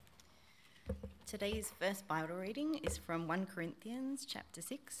Today's first Bible reading is from 1 Corinthians chapter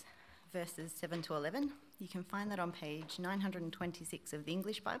 6, verses 7 to 11. You can find that on page 926 of the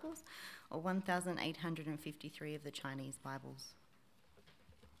English Bibles or 1853 of the Chinese Bibles.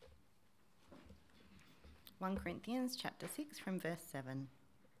 1 Corinthians chapter 6 from verse 7.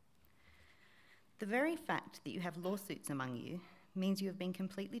 The very fact that you have lawsuits among you means you have been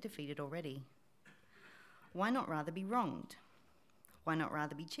completely defeated already. Why not rather be wronged? Why not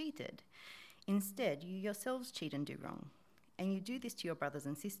rather be cheated? Instead, you yourselves cheat and do wrong, and you do this to your brothers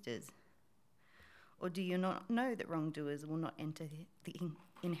and sisters. Or do you not know that wrongdoers will not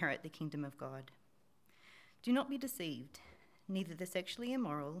inherit the kingdom of God? Do not be deceived. Neither the sexually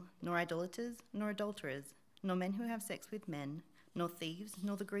immoral, nor idolaters, nor adulterers, nor men who have sex with men, nor thieves,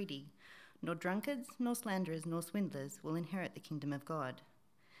 nor the greedy, nor drunkards, nor slanderers, nor swindlers will inherit the kingdom of God.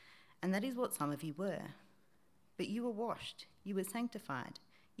 And that is what some of you were. But you were washed, you were sanctified,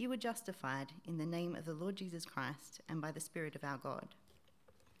 you were justified in the name of the Lord Jesus Christ and by the Spirit of our God.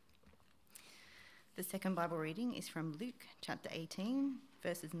 The second Bible reading is from Luke chapter 18,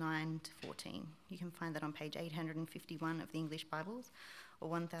 verses 9 to 14. You can find that on page 851 of the English Bibles or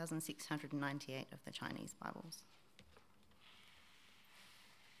 1698 of the Chinese Bibles.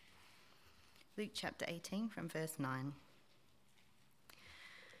 Luke chapter 18 from verse 9.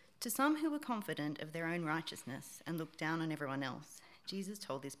 To some who were confident of their own righteousness and looked down on everyone else, Jesus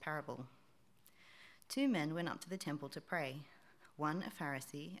told this parable. 2 men went up to the temple to pray, one a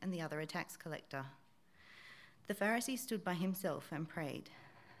Pharisee and the other a tax collector. The Pharisee stood by himself and prayed,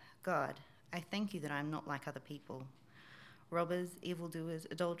 God, I thank you that I am not like other people, robbers, evildoers,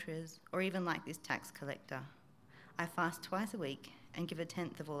 adulterers, or even like this tax collector. I fast twice a week and give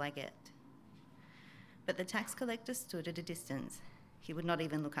 1/10 of all I get. But the tax collector stood at a distance. He would not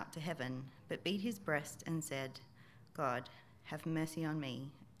even look up to heaven, but beat his breast and said, God, have mercy on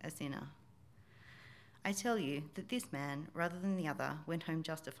me, a sinner. I tell you that this man, rather than the other, went home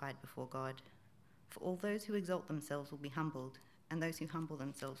justified before God. For all those who exalt themselves will be humbled, and those who humble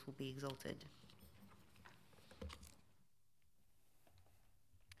themselves will be exalted.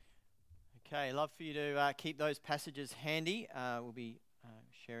 Okay, I'd love for you to keep those passages handy. We'll be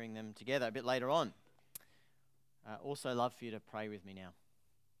sharing them together a bit later on. Also love for you to pray with me now.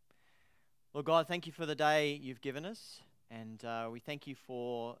 Lord God, thank you for the day you've given us, and we thank you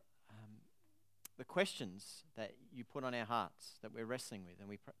for the questions that you put on our hearts that we're wrestling with, and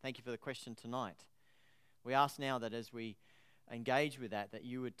we thank you for the question tonight. We ask now that as we engage with that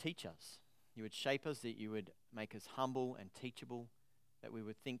you would teach us, you would shape us, that you would make us humble and teachable, that we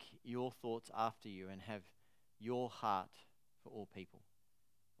would think your thoughts after you and have your heart for all people.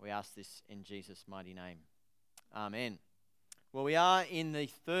 We ask this in Jesus' mighty name. Amen. Well, we are in the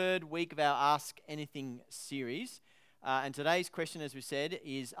third week of our Ask Anything series, and today's question, as we said,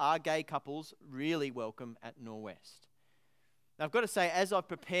 is, are gay couples really welcome at Norwest? Now, I've got to say, as I've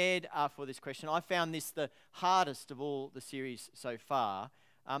prepared for this question, I found this the hardest of all the series so far,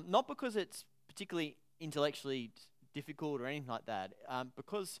 not because it's particularly intellectually difficult or anything like that,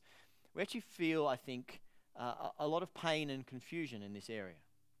 because we actually feel, I think, a lot of pain and confusion in this area.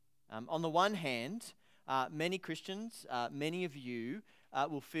 On the one hand, many Christians, many of you,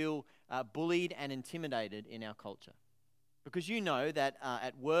 will feel bullied and intimidated in our culture. Because you know that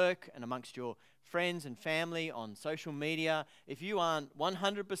at work and amongst your friends and family, on social media, if you aren't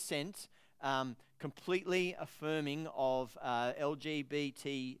 100% completely affirming of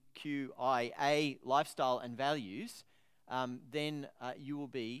LGBTQIA lifestyle and values, then you will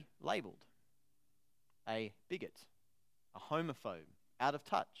be labelled a bigot, a homophobe, out of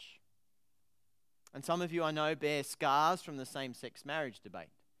touch. And some of you, I know, bear scars from the same-sex marriage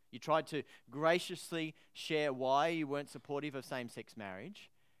debate. You tried to graciously share why you weren't supportive of same-sex marriage,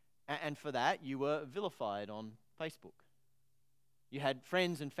 and for that, you were vilified on Facebook. You had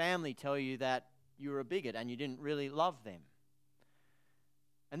friends and family tell you that you were a bigot and you didn't really love them.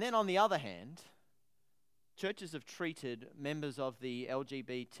 And then on the other hand, churches have treated members of the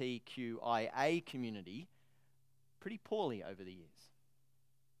LGBTQIA community pretty poorly over the years.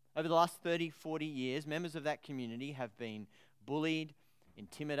 Over the last 30, 40 years, members of that community have been bullied,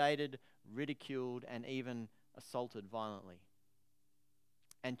 intimidated, ridiculed, and even assaulted violently.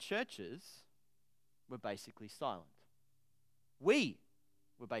 And churches were basically silent. We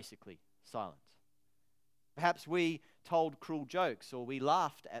were basically silent. Perhaps we told cruel jokes, or we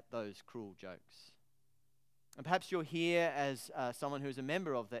laughed at those cruel jokes. And perhaps you're here as someone who's a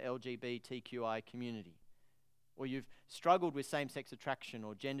member of the LGBTQI community, or you've struggled with same-sex attraction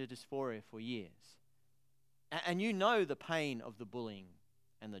or gender dysphoria for years. And you know the pain of the bullying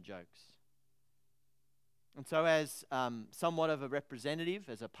and the jokes. And so as somewhat of a representative,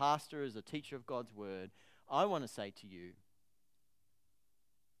 as a pastor, as a teacher of God's word, I want to say to you,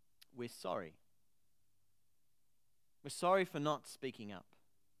 we're sorry. We're sorry for not speaking up.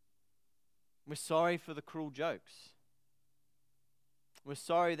 We're sorry for the cruel jokes. We're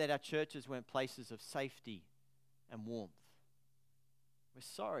sorry that our churches weren't places of safety and warmth. We're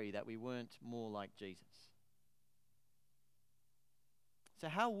sorry that we weren't more like Jesus. So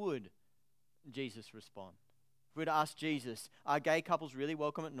how would Jesus respond? If we were to ask Jesus, are gay couples really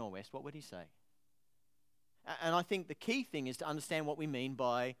welcome at Norwest, what would he say? And I think the key thing is to understand what we mean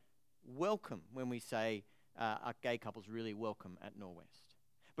by welcome when we say, are gay couples really welcome at Norwest?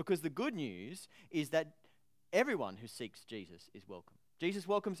 Because the good news is that everyone who seeks Jesus is welcome. Jesus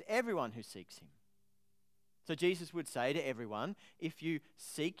welcomes everyone who seeks him. So Jesus would say to everyone, if you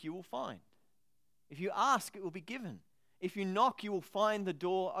seek, you will find. If you ask, it will be given. If you knock, you will find the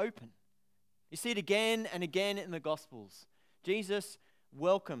door open. You see it again and again in the Gospels. Jesus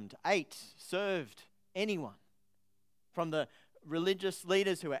welcomed, ate, served anyone. From the religious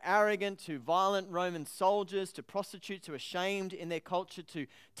leaders who were arrogant, to violent Roman soldiers, to prostitutes who were shamed in their culture, to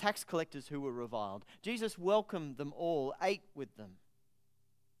tax collectors who were reviled. Jesus welcomed them all, ate with them.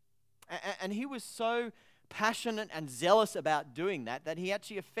 And he was so passionate and zealous about doing that he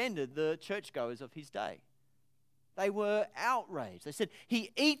actually offended the churchgoers of his day. They were outraged. They said,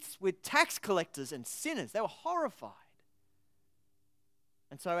 he eats with tax collectors and sinners. They were horrified.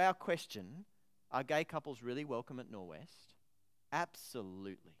 And so our question, are gay couples really welcome at Norwest?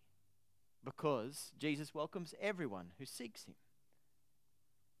 Absolutely. Because Jesus welcomes everyone who seeks him.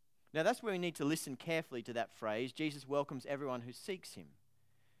 Now that's where we need to listen carefully to that phrase, Jesus welcomes everyone who seeks him.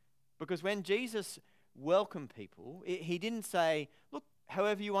 Because when Jesus welcomed people, he didn't say, look,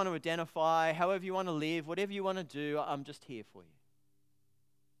 however you want to identify, however you want to live, whatever you want to do, I'm just here for you.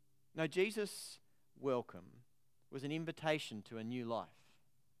 No, Jesus' welcome was an invitation to a new life.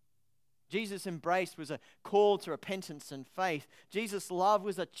 Jesus' embrace was a call to repentance and faith. Jesus' love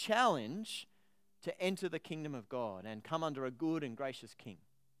was a challenge to enter the kingdom of God and come under a good and gracious king.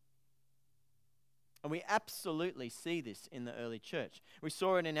 And we absolutely see this in the early church. We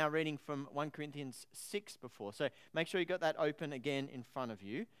saw it in our reading from 1 Corinthians 6 before. So make sure you got that open again in front of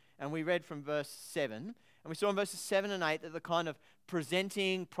you. And we read from verse 7. And we saw in verses 7 and 8 that the kind of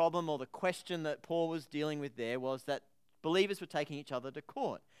presenting problem or the question that Paul was dealing with there was that believers were taking each other to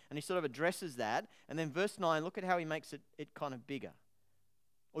court. And he sort of addresses that. And then verse 9, look at how he makes it kind of bigger.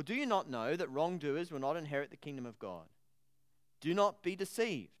 Or do you not know that wrongdoers will not inherit the kingdom of God? Do not be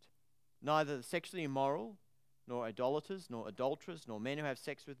deceived. Neither the sexually immoral, nor idolaters, nor adulterers, nor men who have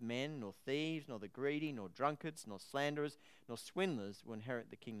sex with men, nor thieves, nor the greedy, nor drunkards, nor slanderers, nor swindlers will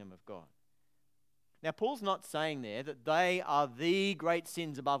inherit the kingdom of God. Now, Paul's not saying there that they are the great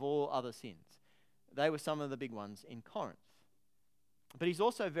sins above all other sins. They were some of the big ones in Corinth. But he's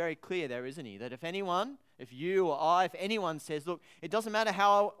also very clear there, isn't he? That if anyone, if you or I, if anyone says, look, it doesn't matter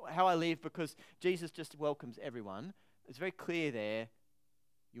how I live because Jesus just welcomes everyone, it's very clear there,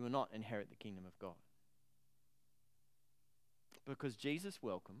 you will not inherit the kingdom of God. Because Jesus'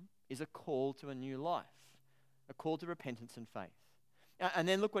 welcome is a call to a new life, a call to repentance and faith. And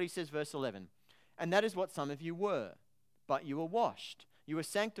then look what he says, verse 11. And that is what some of you were, but you were washed, you were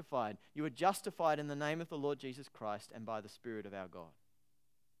sanctified, you were justified in the name of the Lord Jesus Christ and by the Spirit of our God.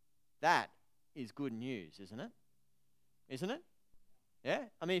 That is good news, isn't it? Isn't it? Yeah?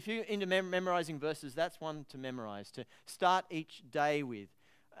 I mean, if you're into memorizing verses, that's one to memorize, to start each day with.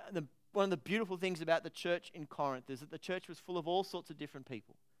 One of the beautiful things about the church in Corinth is that the church was full of all sorts of different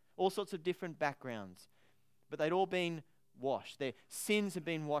people, all sorts of different backgrounds, but they'd all been washed. Their sins had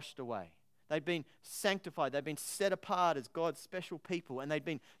been washed away. They'd been sanctified. They'd been set apart as God's special people, and they'd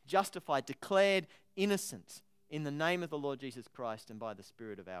been justified, declared innocent in the name of the Lord Jesus Christ and by the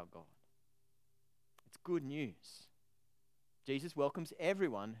Spirit of our God. It's good news. Jesus welcomes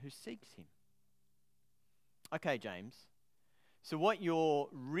everyone who seeks him. Okay, James. So what you're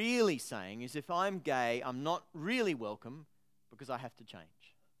really saying is if I'm gay, I'm not really welcome because I have to change.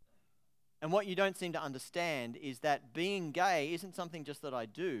 And what you don't seem to understand is that being gay isn't something just that I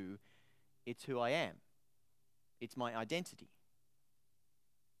do, it's who I am. It's my identity.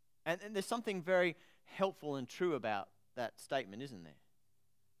 And there's something very helpful and true about that statement, isn't there?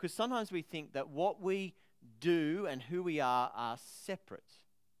 Because sometimes we think that what we do and who we are separate.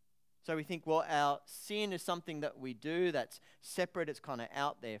 So we think, well, our sin is something that we do that's separate, it's kind of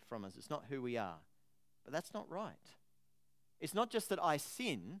out there from us. It's not who we are. But that's not right. It's not just that I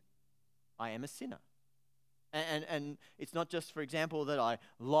sin, I am a sinner. And it's not just, for example, that I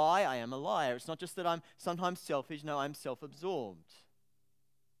lie, I am a liar. It's not just that I'm sometimes selfish, no, I'm self-absorbed.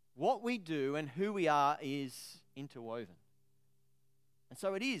 what we do and who we are is interwoven. And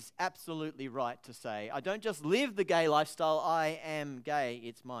so it is absolutely right to say, I don't just live the gay lifestyle, I am gay,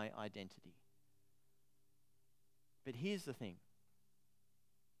 it's my identity. But here's the thing.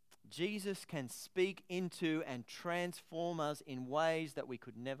 Jesus can speak into and transform us in ways that we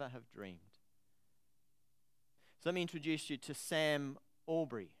could never have dreamed. So let me introduce you to Sam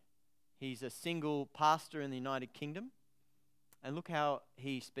Albury. He's a single pastor in the United Kingdom. And look how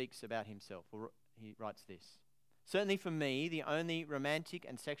he speaks about himself. He writes this. Certainly for me, the only romantic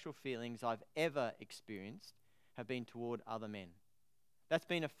and sexual feelings I've ever experienced have been toward other men. That's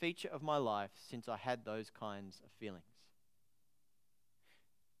been a feature of my life since I had those kinds of feelings.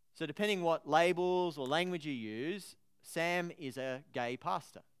 So depending what labels or language you use, Sam is a gay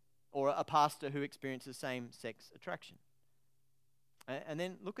pastor or a pastor who experiences same-sex attraction. And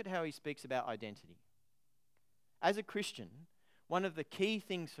then look at how he speaks about identity. As a Christian, one of the key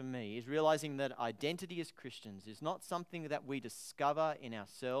things for me is realizing that identity as Christians is not something that we discover in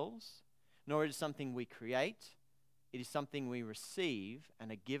ourselves, nor is it something we create. It is something we receive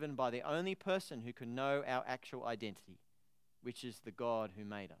and are given by the only person who can know our actual identity, which is the God who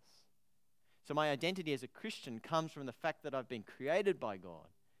made us. So my identity as a Christian comes from the fact that I've been created by God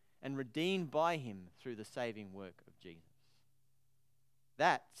and redeemed by Him through the saving work of Jesus.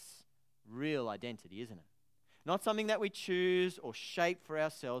 That's real identity, isn't it? Not something that we choose or shape for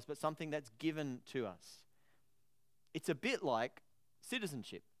ourselves, but something that's given to us. It's a bit like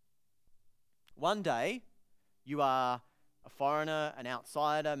citizenship. One day, you are a foreigner, an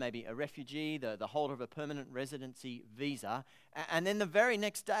outsider, maybe a refugee, the holder of a permanent residency visa, and then the very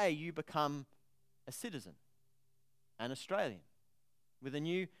next day, you become a citizen, an Australian, with a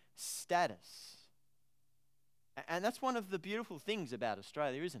new status. And that's one of the beautiful things about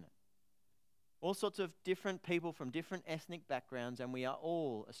Australia, isn't it? All sorts of different people from different ethnic backgrounds, and we are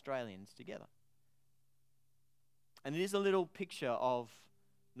all Australians together. And it is a little picture of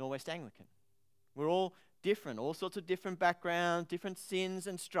Norwest Anglican. We're all different, all sorts of different backgrounds, different sins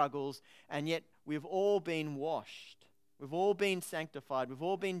and struggles, and yet we've all been washed. We've all been sanctified. We've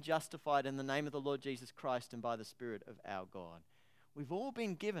all been justified in the name of the Lord Jesus Christ and by the Spirit of our God. We've all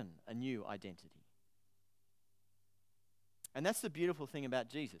been given a new identity. And that's the beautiful thing about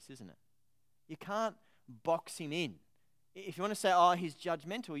Jesus, isn't it? You can't box him in. If you want to say, oh, he's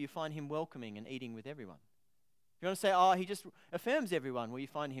judgmental, you find him welcoming and eating with everyone. If you want to say, oh, he just affirms everyone, well, you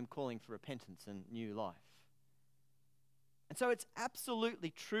find him calling for repentance and new life. And so it's absolutely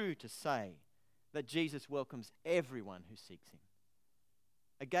true to say that Jesus welcomes everyone who seeks him.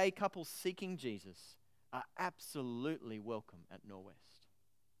 A gay couple seeking Jesus are absolutely welcome at Norwest.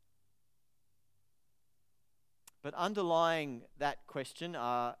 But underlying that question,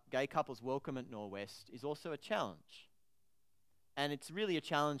 are gay couples welcome at Norwest, is also a challenge. And it's really a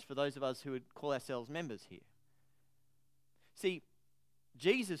challenge for those of us who would call ourselves members here. See,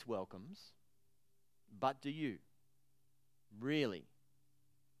 Jesus welcomes, but do you? Really?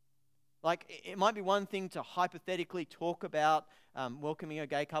 Like, it might be one thing to hypothetically talk about welcoming a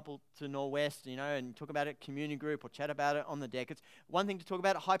gay couple to Norwest, and talk about it at community group or chat about it on the deck. It's one thing to talk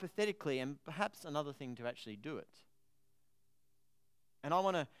about it hypothetically, and perhaps another thing to actually do it. And I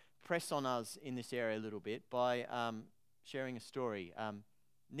want to press on us in this area a little bit by sharing a story.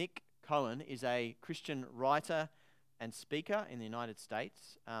 Nick Cohen is a Christian writer and speaker in the United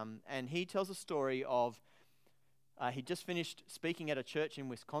States, and he tells a story of he just finished speaking at a church in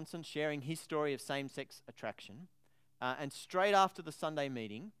Wisconsin, sharing his story of same-sex attraction. And straight after the Sunday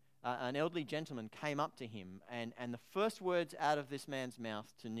meeting, an elderly gentleman came up to him, and the first words out of this man's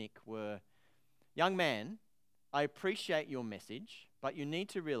mouth to Nick were, "Young man, I appreciate your message, but you need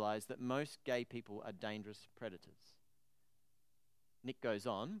to realize that most gay people are dangerous predators." Nick goes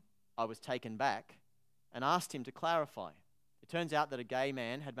on, "I was taken back and asked him to clarify. It turns out that a gay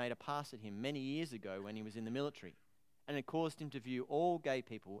man had made a pass at him many years ago when he was in the military, and it caused him to view all gay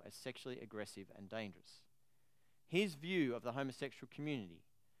people as sexually aggressive and dangerous. His view of the homosexual community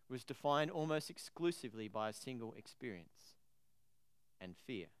was defined almost exclusively by a single experience and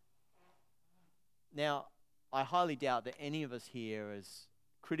fear." Now, I highly doubt that any of us here are as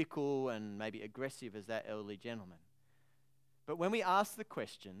critical and maybe aggressive as that elderly gentleman. But when we ask the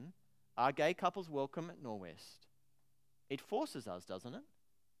question, are gay couples welcome at Norwest? It forces us, doesn't it,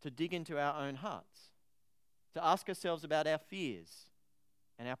 to dig into our own hearts, to ask ourselves about our fears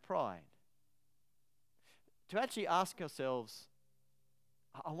and our pride, to actually ask ourselves,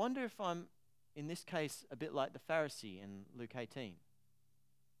 I wonder if I'm, in this case, a bit like the Pharisee in Luke 18.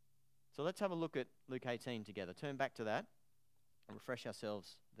 So let's have a look at Luke 18 together. Turn back to that and refresh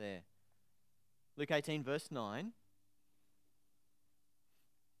ourselves there. Luke 18, verse 9.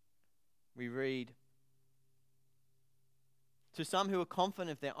 we read, "To some who are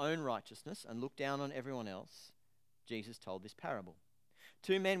confident of their own righteousness and look down on everyone else, Jesus told this parable.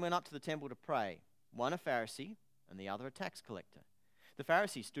 2 men went up to the temple to pray, one a Pharisee and the other a tax collector. The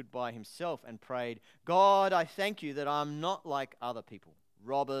Pharisee stood by himself and prayed, 'God, I thank you that I'm not like other people,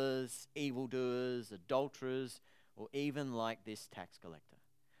 robbers, evildoers, adulterers, or even like this tax collector.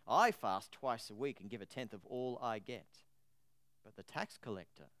 I fast twice a week and give a tenth of all I get.' But the tax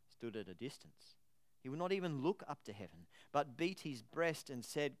collector stood at a distance. He would not even look up to heaven, but beat his breast and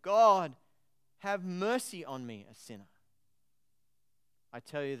said, 'God, have mercy on me, a sinner.' I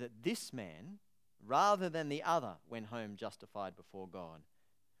tell you that this man, rather than the other, went home justified before God.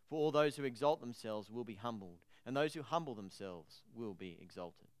 For all those who exalt themselves will be humbled, and those who humble themselves will be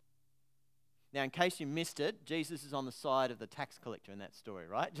exalted." Now, in case you missed it, Jesus is on the side of the tax collector in that story,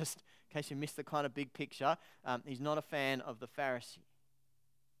 right? Just in case you missed the kind of big picture, he's not a fan of the Pharisee.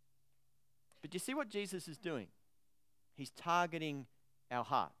 But do you see what Jesus is doing? He's targeting our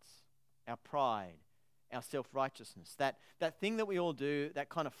hearts, our pride, our self-righteousness, that thing that we all do, that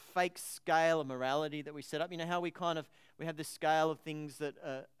kind of fake scale of morality that we set up. You know how we have this scale of things that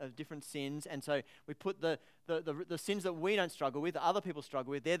are different sins, and so we put the sins that we don't struggle with, that other people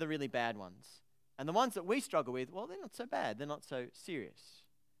struggle with, they're the really bad ones. And the ones that we struggle with, well, they're not so bad, they're not so serious.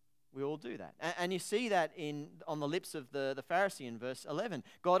 We all do that. And you see that on the lips of the Pharisee in verse 11.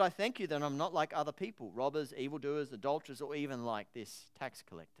 "God, I thank you that I'm not like other people, robbers, evildoers, adulterers, or even like this tax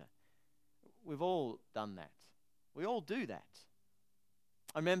collector." We've all done that. We all do that.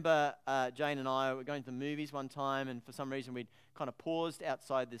 I remember Jane and I were going to the movies one time, and for some reason we'd kind of paused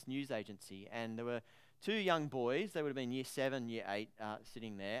outside this news agency, and there were 2 young boys, they would have been year 7, year 8,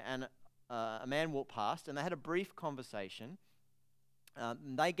 sitting there, and a man walked past, and they had a brief conversation.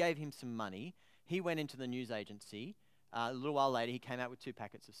 They gave him some money. He went into the news agency. A little while later, he came out with 2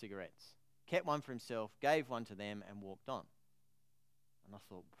 packets of cigarettes, kept one for himself, gave one to them, and walked on. And I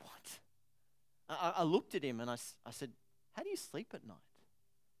thought, what? I looked at him and I said, "How do you sleep at night?"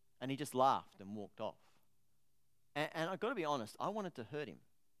 And he just laughed and walked off. And I've got to be honest, I wanted to hurt him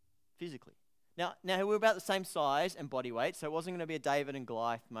physically. Now we're about the same size and body weight, so it wasn't going to be a David and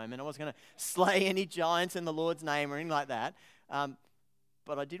Goliath moment. I wasn't going to slay any giants in the Lord's name or anything like that.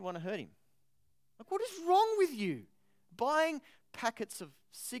 But I did want to hurt him. Like, what is wrong with you? Buying packets of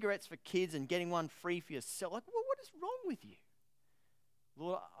cigarettes for kids and getting one free for yourself. Like, what is wrong with you?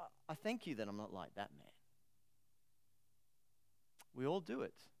 Lord, I thank you that I'm not like that man. We all do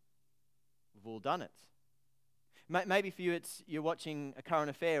it. We've all done it. Maybe for you, you're watching a current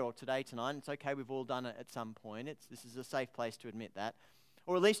affair or Today Tonight. It's okay, we've all done it at some point. This is a safe place to admit that.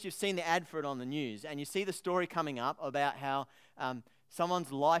 Or at least you've seen the ad for it on the news, and you see the story coming up about how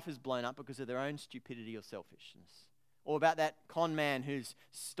someone's life is blown up because of their own stupidity or selfishness. Or about that con man who's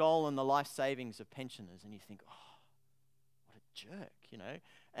stolen the life savings of pensioners, and you think, oh, what a jerk, you know.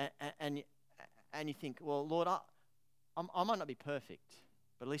 And you think, well, Lord, I might not be perfect,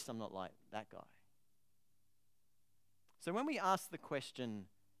 but at least I'm not like that guy. So when we ask the question,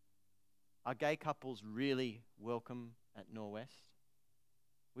 are gay couples really welcome at Norwest?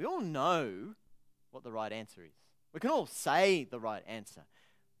 We all know what the right answer is. We can all say the right answer.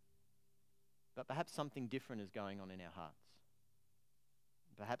 But perhaps something different is going on in our hearts.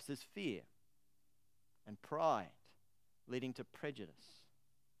 Perhaps there's fear and pride leading to prejudice.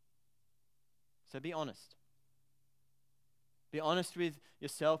 So be honest. Be honest with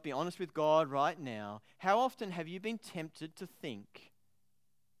yourself. Be honest with God right now. How often have you been tempted to think,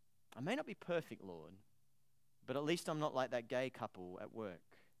 I may not be perfect, Lord, but at least I'm not like that gay couple at work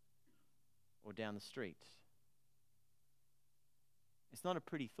or down the street? It's not a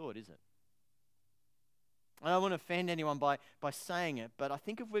pretty thought, is it? I don't want to offend anyone by saying it, but I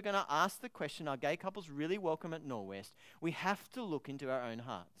think if we're going to ask the question, are gay couples really welcome at Norwest, we have to look into our own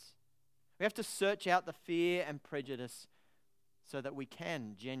hearts. We have to search out the fear and prejudice so that we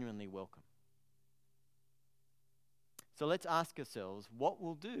can genuinely welcome. So let's ask ourselves, what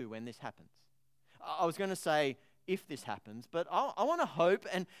we'll do when this happens. I was going to say, if this happens, but I want to hope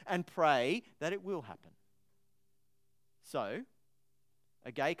and pray that it will happen. So,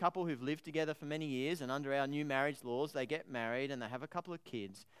 a gay couple who've lived together for many years, and under our new marriage laws, they get married and they have a couple of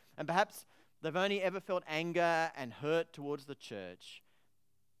kids, and perhaps they've only ever felt anger and hurt towards the church.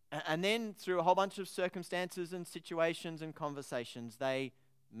 And then through a whole bunch of circumstances and situations and conversations, they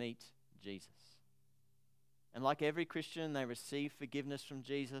meet Jesus. And like every Christian, they receive forgiveness from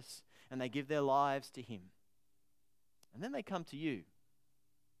Jesus and they give their lives to him. And then they come to you,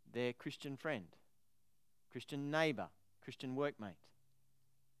 their Christian friend, Christian neighbor, Christian workmate.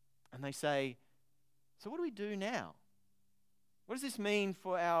 And they say, so what do we do now? What does this mean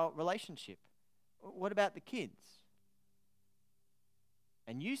for our relationship? What about the kids?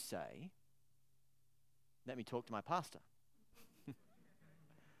 And you say, let me talk to my pastor.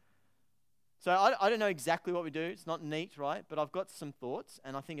 So I don't know exactly what we do. It's not neat, right? But I've got some thoughts,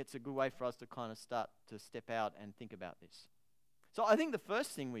 and I think it's a good way for us to kind of start to step out and think about this. So I think the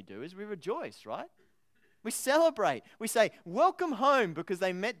first thing we do is we rejoice, right? We celebrate. We say, welcome home, because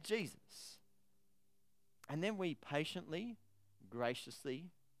they met Jesus. And then we patiently, graciously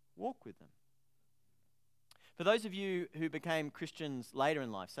walk with them. For those of you who became Christians later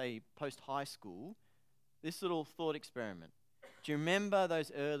in life, say post-high school, this little thought experiment. Do you remember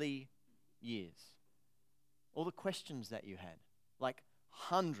those early years? All the questions that you had, like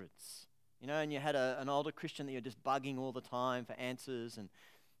hundreds, and you had an older Christian that you're just bugging all the time for answers, and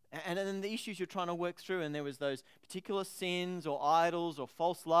then the issues you're trying to work through, and there was those particular sins or idols or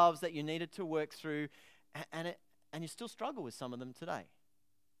false loves that you needed to work through, and you still struggle with some of them today.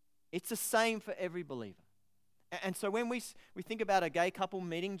 It's the same for every believer. And so when we think about a gay couple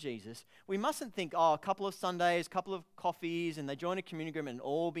meeting Jesus, we mustn't think, a couple of Sundays, couple of coffees, and they join a community group and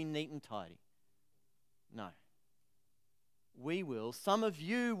all be neat and tidy. No. Some of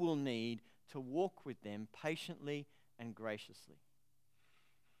you will need to walk with them patiently and graciously.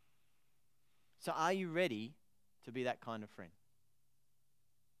 So are you ready to be that kind of friend?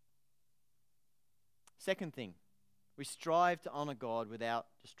 Second thing, we strive to honor God without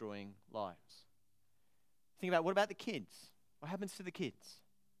destroying lives. Think about, what about the kids? What happens to the kids?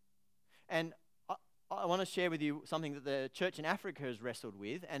 And I want to share with you something that the church in Africa has wrestled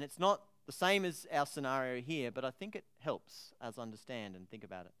with, and it's not the same as our scenario here, but I think it helps us understand and think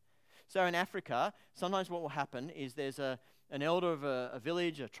about it. So in Africa, sometimes what will happen is there's an elder of a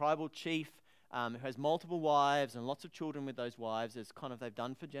village, a tribal chief, who has multiple wives and lots of children with those wives, as kind of they've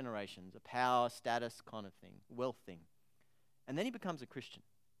done for generations, a power, status kind of thing, wealth thing. And then he becomes a Christian.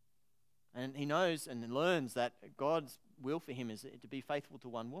 And he knows and learns that God's will for him is to be faithful to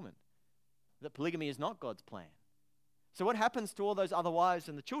one woman. That polygamy is not God's plan. So what happens to all those other wives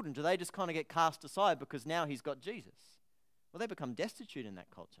and the children? Do they just kind of get cast aside because now he's got Jesus? Well, they become destitute in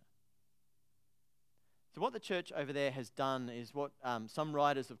that culture. So what the church over there has done is what some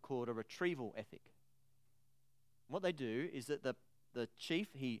writers have called a retrieval ethic. What they do is that the chief,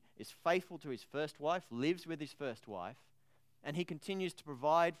 he is faithful to his first wife, lives with his first wife, and he continues to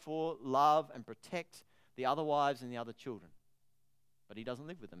provide for, love, and protect the other wives and the other children. But he doesn't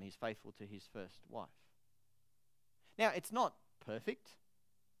live with them. He's faithful to his first wife. Now, it's not perfect,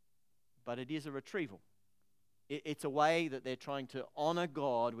 but it is a retrieval. It's a way that they're trying to honor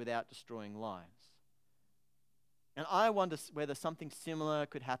God without destroying lives. And I wonder whether something similar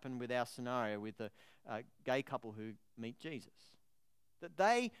could happen with our scenario with the gay couple who meet Jesus. That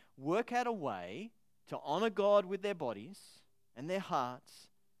they work out a way to honor God with their bodies and their hearts,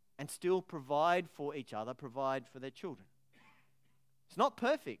 and still provide for each other, provide for their children. It's not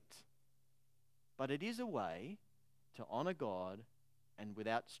perfect, but it is a way to honor God and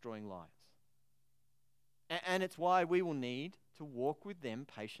without destroying lives. And it's why we will need to walk with them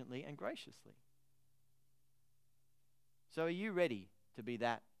patiently and graciously. So are you ready to be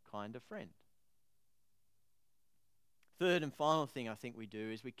that kind of friend? Third and final thing I think we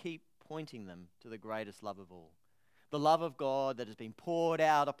do is we keep pointing them to the greatest love of all. The love of God that has been poured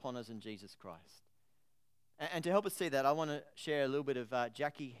out upon us in Jesus Christ. And to help us see that, I want to share a little bit of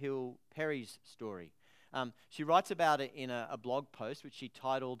Jackie Hill Perry's story. She writes about it in a blog post which she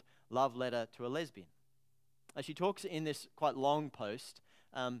titled Love Letter to a Lesbian. She talks in this quite long post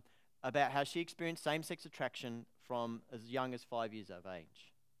about how she experienced same-sex attraction from as young as 5 years of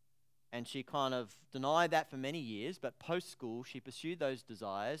age. And she kind of denied that for many years, but post-school she pursued those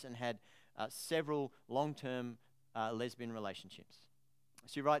desires and had several long-term lesbian relationships.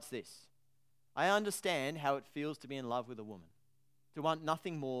 She writes this: I understand how it feels to be in love with a woman, to want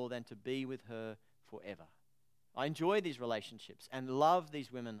nothing more than to be with her forever. I enjoy these relationships and love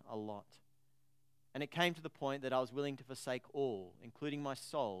these women a lot. And it came to the point that I was willing to forsake all, including my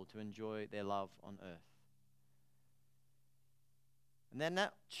soul, to enjoy their love on earth. And then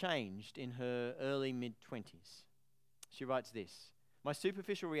that changed in her early mid-20s. She writes this: my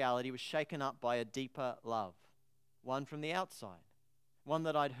superficial reality was shaken up by a deeper love, one from the outside, one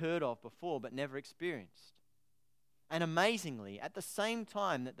that I'd heard of before but never experienced. And amazingly, at the same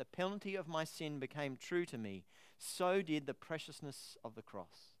time that the penalty of my sin became true to me, so did the preciousness of the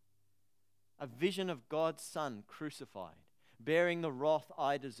cross. A vision of God's Son crucified, bearing the wrath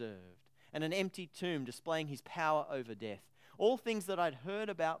I deserved, and an empty tomb displaying his power over death. All things that I'd heard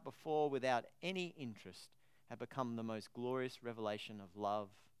about before without any interest have become the most glorious revelation of love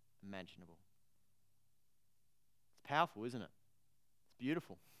imaginable. It's powerful, isn't it?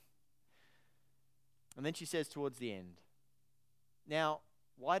 beautiful. And then she says towards the end, now,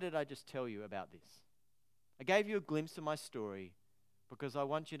 why did I just tell you about this? I gave you a glimpse of my story because I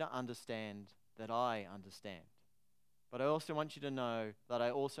want you to understand that I understand. But I also want you to know that I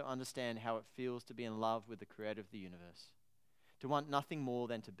also understand how it feels to be in love with the creator of the universe, to want nothing more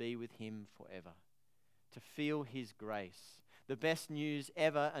than to be with him forever, to feel his grace, the best news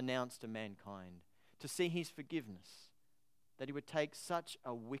ever announced to mankind, to see his forgiveness, that he would take such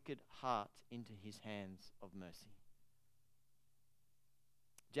a wicked heart into his hands of mercy.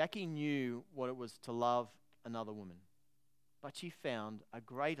 Jackie knew what it was to love another woman, but she found a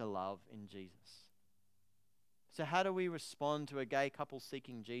greater love in Jesus. So how do we respond to a gay couple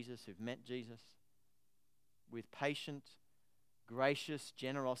seeking Jesus who've met Jesus? With patient, gracious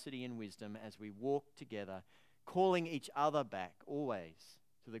generosity and wisdom as we walk together, calling each other back always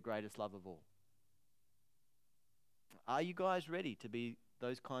to the greatest love of all. Are you guys ready to be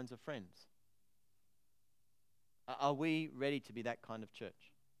those kinds of friends? Are we ready to be that kind of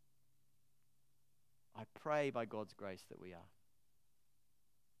church? I pray by God's grace that we are.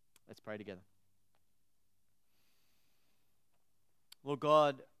 Let's pray together. Lord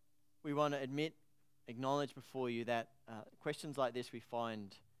God, we want to acknowledge before you that questions like this we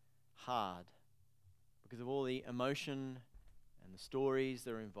find hard because of all the emotion and the stories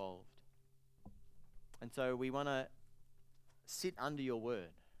that are involved. And so we want to sit under your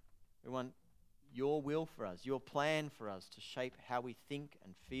word. We want your will for us, your plan for us to shape how we think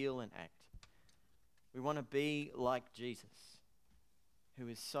and feel and act. We want to be like Jesus, who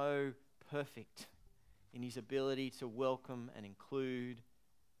is so perfect in his ability to welcome and include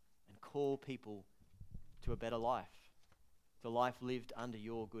and call people to a better life, to life lived under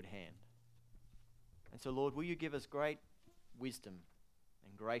your good hand. And so, Lord, will you give us great wisdom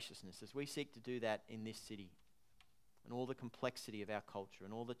and graciousness as we seek to do that in this city and all the complexity of our culture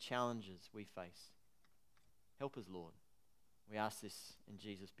and all the challenges we face. Help us, Lord. We ask this in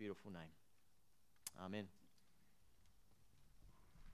Jesus' beautiful name. Amen.